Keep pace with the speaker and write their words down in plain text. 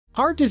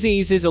Heart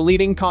disease is a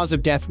leading cause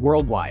of death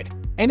worldwide,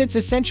 and it's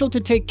essential to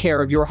take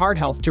care of your heart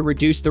health to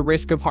reduce the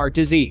risk of heart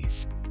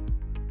disease.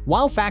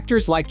 While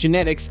factors like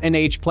genetics and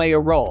age play a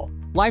role,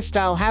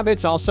 lifestyle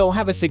habits also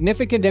have a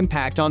significant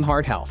impact on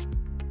heart health.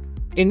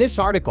 In this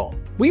article,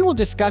 we will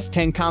discuss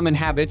 10 common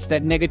habits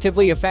that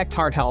negatively affect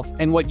heart health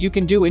and what you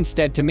can do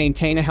instead to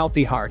maintain a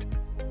healthy heart.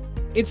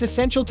 It's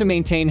essential to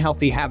maintain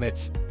healthy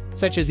habits,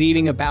 such as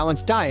eating a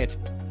balanced diet,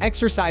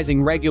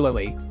 exercising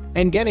regularly,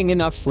 and getting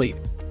enough sleep.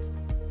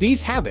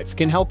 These habits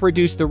can help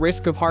reduce the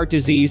risk of heart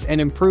disease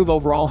and improve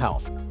overall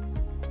health.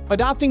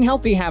 Adopting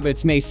healthy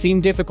habits may seem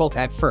difficult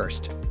at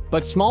first,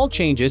 but small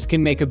changes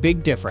can make a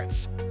big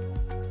difference.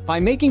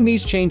 By making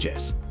these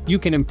changes, you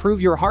can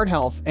improve your heart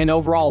health and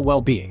overall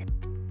well-being.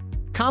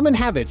 Common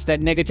habits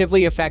that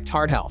negatively affect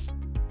heart health.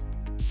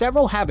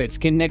 Several habits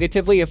can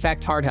negatively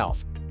affect heart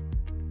health.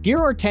 Here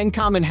are 10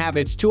 common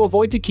habits to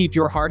avoid to keep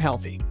your heart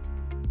healthy.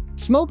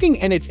 Smoking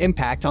and its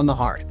impact on the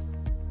heart.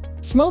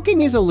 Smoking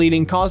is a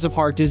leading cause of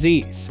heart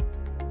disease.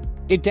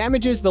 It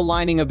damages the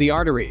lining of the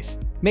arteries,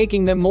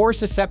 making them more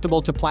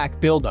susceptible to plaque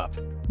buildup,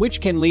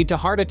 which can lead to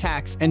heart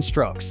attacks and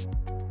strokes.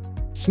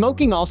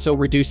 Smoking also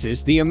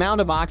reduces the amount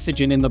of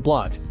oxygen in the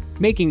blood,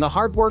 making the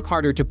heart work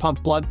harder to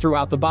pump blood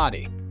throughout the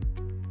body.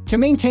 To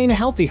maintain a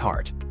healthy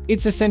heart,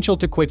 it's essential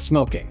to quit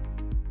smoking.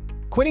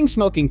 Quitting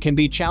smoking can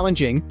be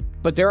challenging,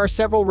 but there are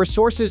several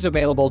resources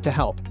available to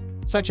help,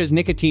 such as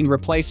nicotine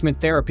replacement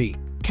therapy,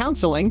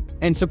 counseling,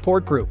 and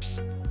support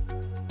groups.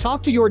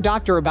 Talk to your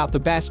doctor about the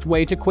best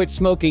way to quit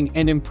smoking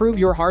and improve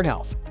your heart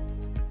health.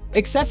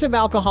 Excessive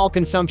alcohol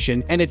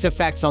consumption and its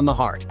effects on the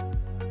heart.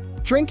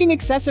 Drinking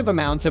excessive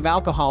amounts of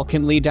alcohol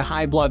can lead to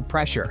high blood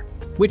pressure,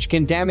 which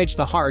can damage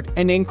the heart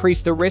and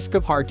increase the risk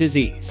of heart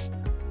disease.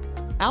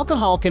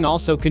 Alcohol can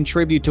also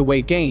contribute to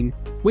weight gain,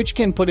 which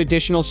can put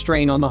additional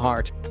strain on the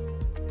heart.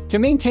 To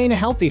maintain a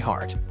healthy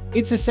heart,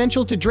 it's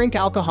essential to drink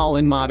alcohol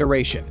in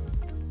moderation.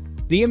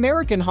 The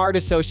American Heart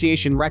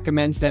Association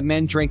recommends that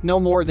men drink no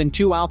more than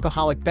 2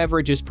 alcoholic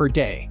beverages per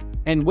day,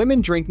 and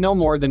women drink no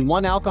more than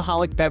 1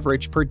 alcoholic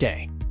beverage per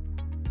day.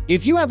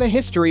 If you have a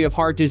history of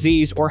heart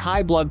disease or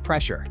high blood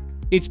pressure,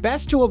 it's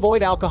best to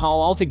avoid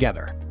alcohol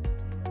altogether.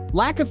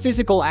 Lack of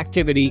physical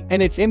activity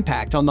and its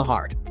impact on the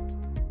heart.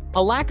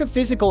 A lack of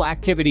physical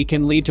activity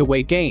can lead to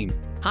weight gain,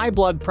 high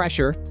blood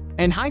pressure,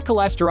 and high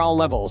cholesterol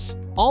levels,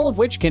 all of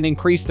which can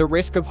increase the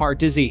risk of heart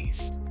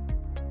disease.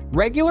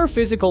 Regular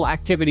physical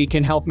activity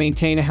can help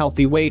maintain a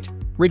healthy weight,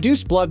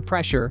 reduce blood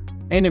pressure,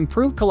 and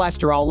improve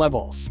cholesterol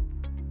levels.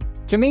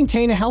 To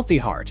maintain a healthy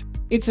heart,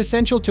 it's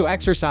essential to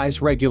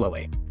exercise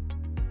regularly.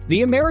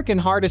 The American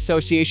Heart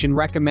Association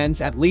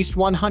recommends at least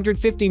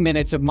 150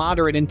 minutes of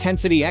moderate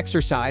intensity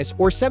exercise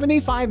or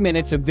 75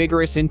 minutes of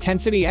vigorous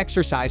intensity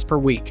exercise per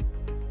week.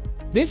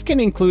 This can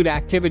include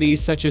activities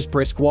such as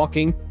brisk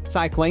walking,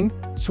 cycling,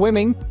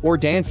 swimming, or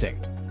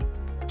dancing.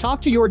 Talk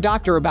to your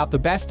doctor about the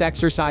best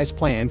exercise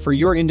plan for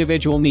your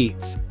individual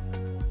needs.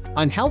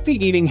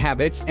 Unhealthy eating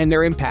habits and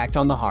their impact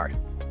on the heart.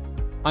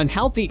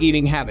 Unhealthy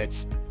eating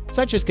habits,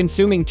 such as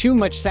consuming too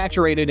much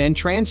saturated and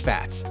trans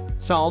fats,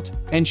 salt,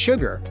 and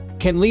sugar,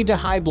 can lead to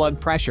high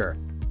blood pressure,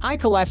 high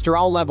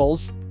cholesterol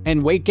levels,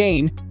 and weight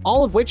gain,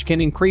 all of which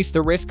can increase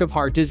the risk of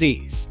heart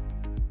disease.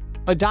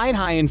 A diet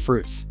high in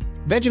fruits,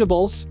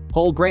 vegetables,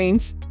 whole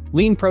grains,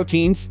 lean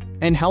proteins,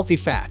 and healthy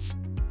fats,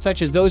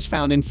 such as those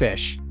found in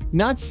fish,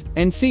 nuts,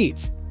 and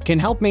seeds, can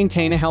help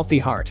maintain a healthy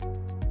heart.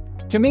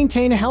 To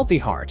maintain a healthy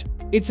heart,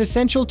 it's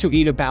essential to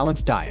eat a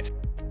balanced diet.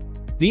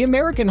 The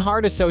American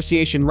Heart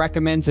Association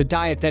recommends a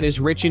diet that is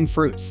rich in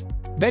fruits,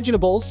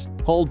 vegetables,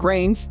 whole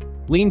grains,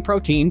 lean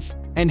proteins,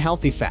 and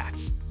healthy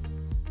fats.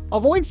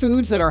 Avoid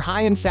foods that are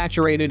high in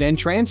saturated and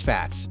trans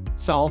fats,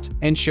 salt,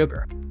 and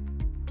sugar.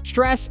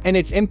 Stress and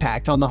its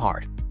impact on the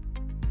heart.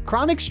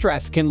 Chronic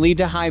stress can lead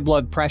to high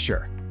blood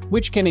pressure,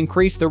 which can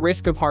increase the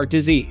risk of heart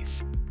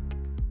disease.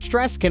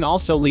 Stress can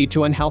also lead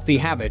to unhealthy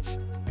habits,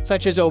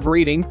 such as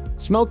overeating,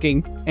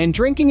 smoking, and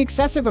drinking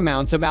excessive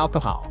amounts of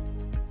alcohol.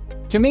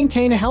 To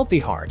maintain a healthy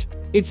heart,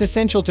 it's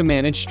essential to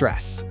manage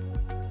stress.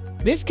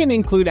 This can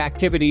include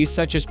activities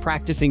such as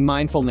practicing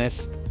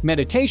mindfulness,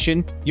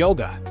 meditation,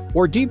 yoga,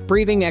 or deep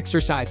breathing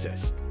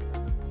exercises.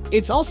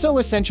 It's also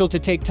essential to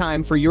take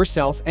time for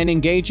yourself and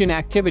engage in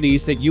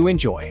activities that you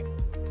enjoy.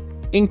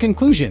 In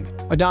conclusion,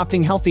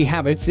 adopting healthy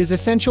habits is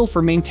essential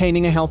for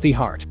maintaining a healthy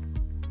heart.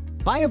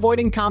 By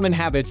avoiding common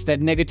habits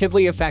that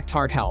negatively affect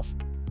heart health,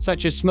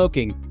 such as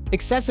smoking,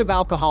 excessive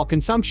alcohol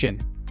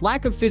consumption,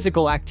 lack of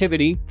physical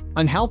activity,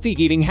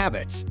 unhealthy eating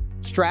habits,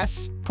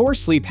 stress, poor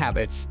sleep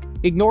habits,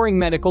 ignoring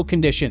medical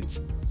conditions,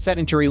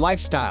 sedentary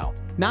lifestyle,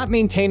 not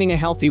maintaining a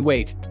healthy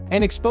weight,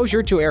 and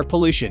exposure to air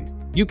pollution,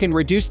 you can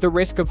reduce the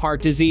risk of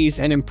heart disease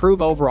and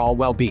improve overall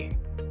well-being.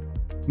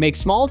 Make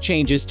small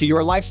changes to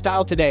your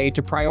lifestyle today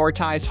to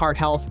prioritize heart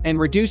health and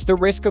reduce the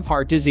risk of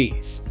heart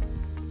disease.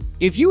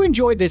 If you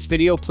enjoyed this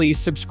video, please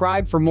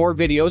subscribe for more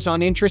videos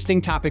on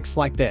interesting topics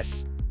like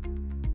this.